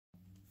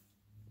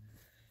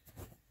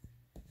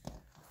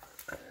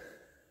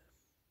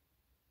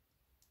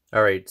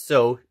All right,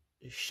 so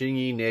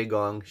Xing Nei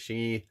Gong,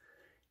 Xing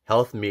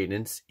Health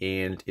Maintenance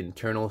and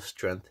Internal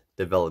Strength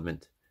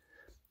Development.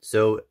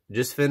 So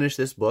just finished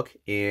this book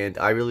and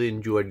I really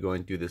enjoyed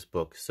going through this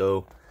book.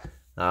 So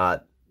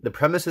the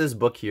premise of this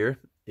book here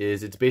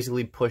is it's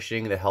basically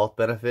pushing the health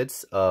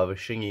benefits of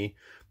Xing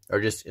or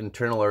just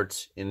internal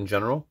arts in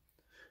general.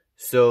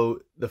 So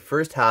the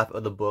first half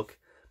of the book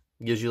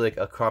gives you like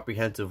a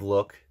comprehensive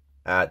look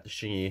at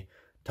Xing,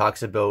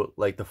 talks about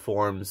like the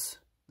forms,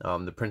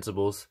 the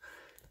principles.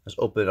 Let's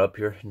open it up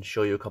here and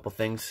show you a couple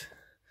things.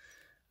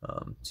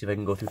 See if I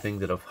can go through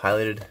things that I've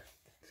highlighted.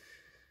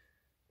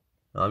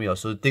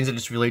 So things that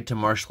just relate to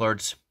martial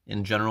arts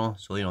in general.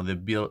 So,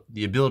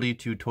 the ability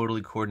to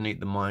totally coordinate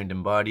the mind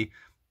and body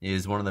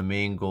is one of the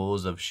main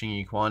goals of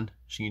Xing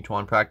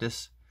Tuan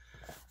practice.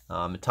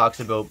 It talks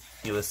about,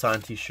 the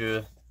San Ti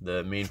Shi,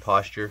 the main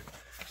posture,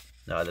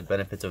 the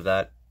benefits of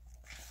that.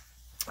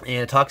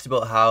 And it talks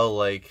about how,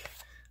 a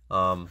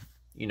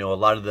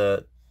lot of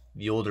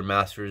the older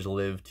masters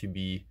live to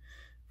be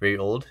very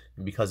old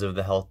because of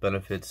the health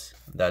benefits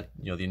that,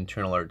 the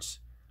internal arts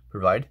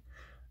provide.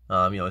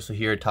 So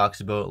here it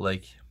talks about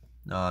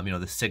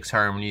the 6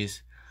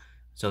 harmonies.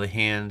 So the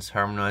hands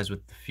harmonize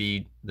with the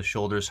feet, the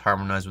shoulders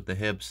harmonize with the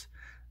hips,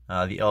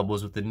 the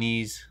elbows with the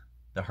knees,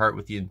 the heart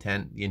with the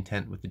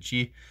intent with the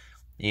chi,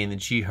 and the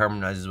chi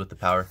harmonizes with the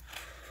power.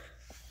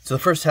 So the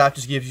first half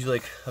just gives you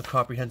like a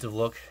comprehensive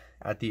look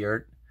at the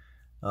art.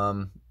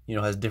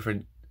 Has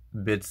different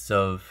bits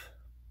of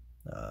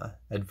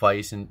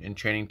advice and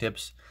training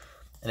tips.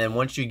 And then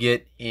once you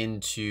get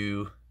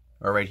into,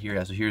 right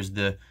here, so here's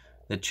the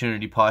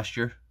Trinity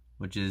posture,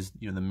 which is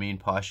the main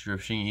posture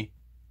of Xing.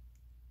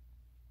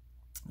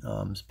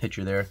 There's a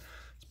picture there.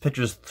 There's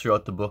pictures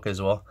throughout the book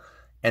as well.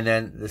 And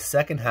then the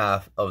second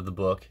half of the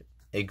book,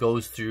 it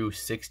goes through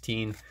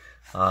 16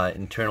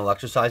 internal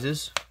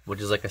exercises,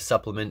 which is like a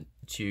supplement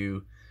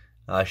to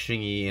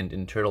Xing and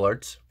internal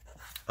arts.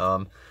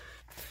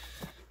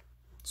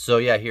 So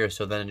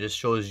then it just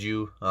shows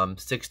you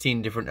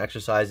 16 different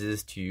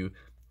exercises to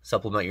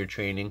supplement your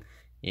training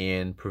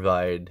and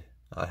provide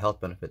health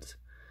benefits.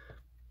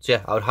 So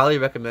I would highly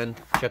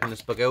recommend checking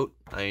this book out.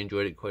 I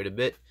enjoyed it quite a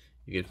bit.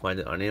 You can find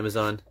it on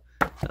Amazon.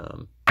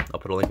 I'll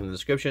put a link in the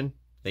description.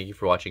 Thank you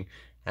for watching.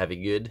 Have a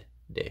good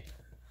day.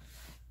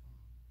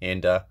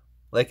 And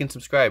like and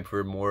subscribe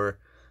for more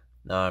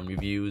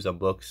reviews on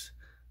books,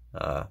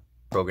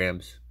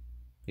 programs,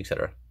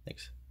 etc.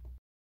 Thanks.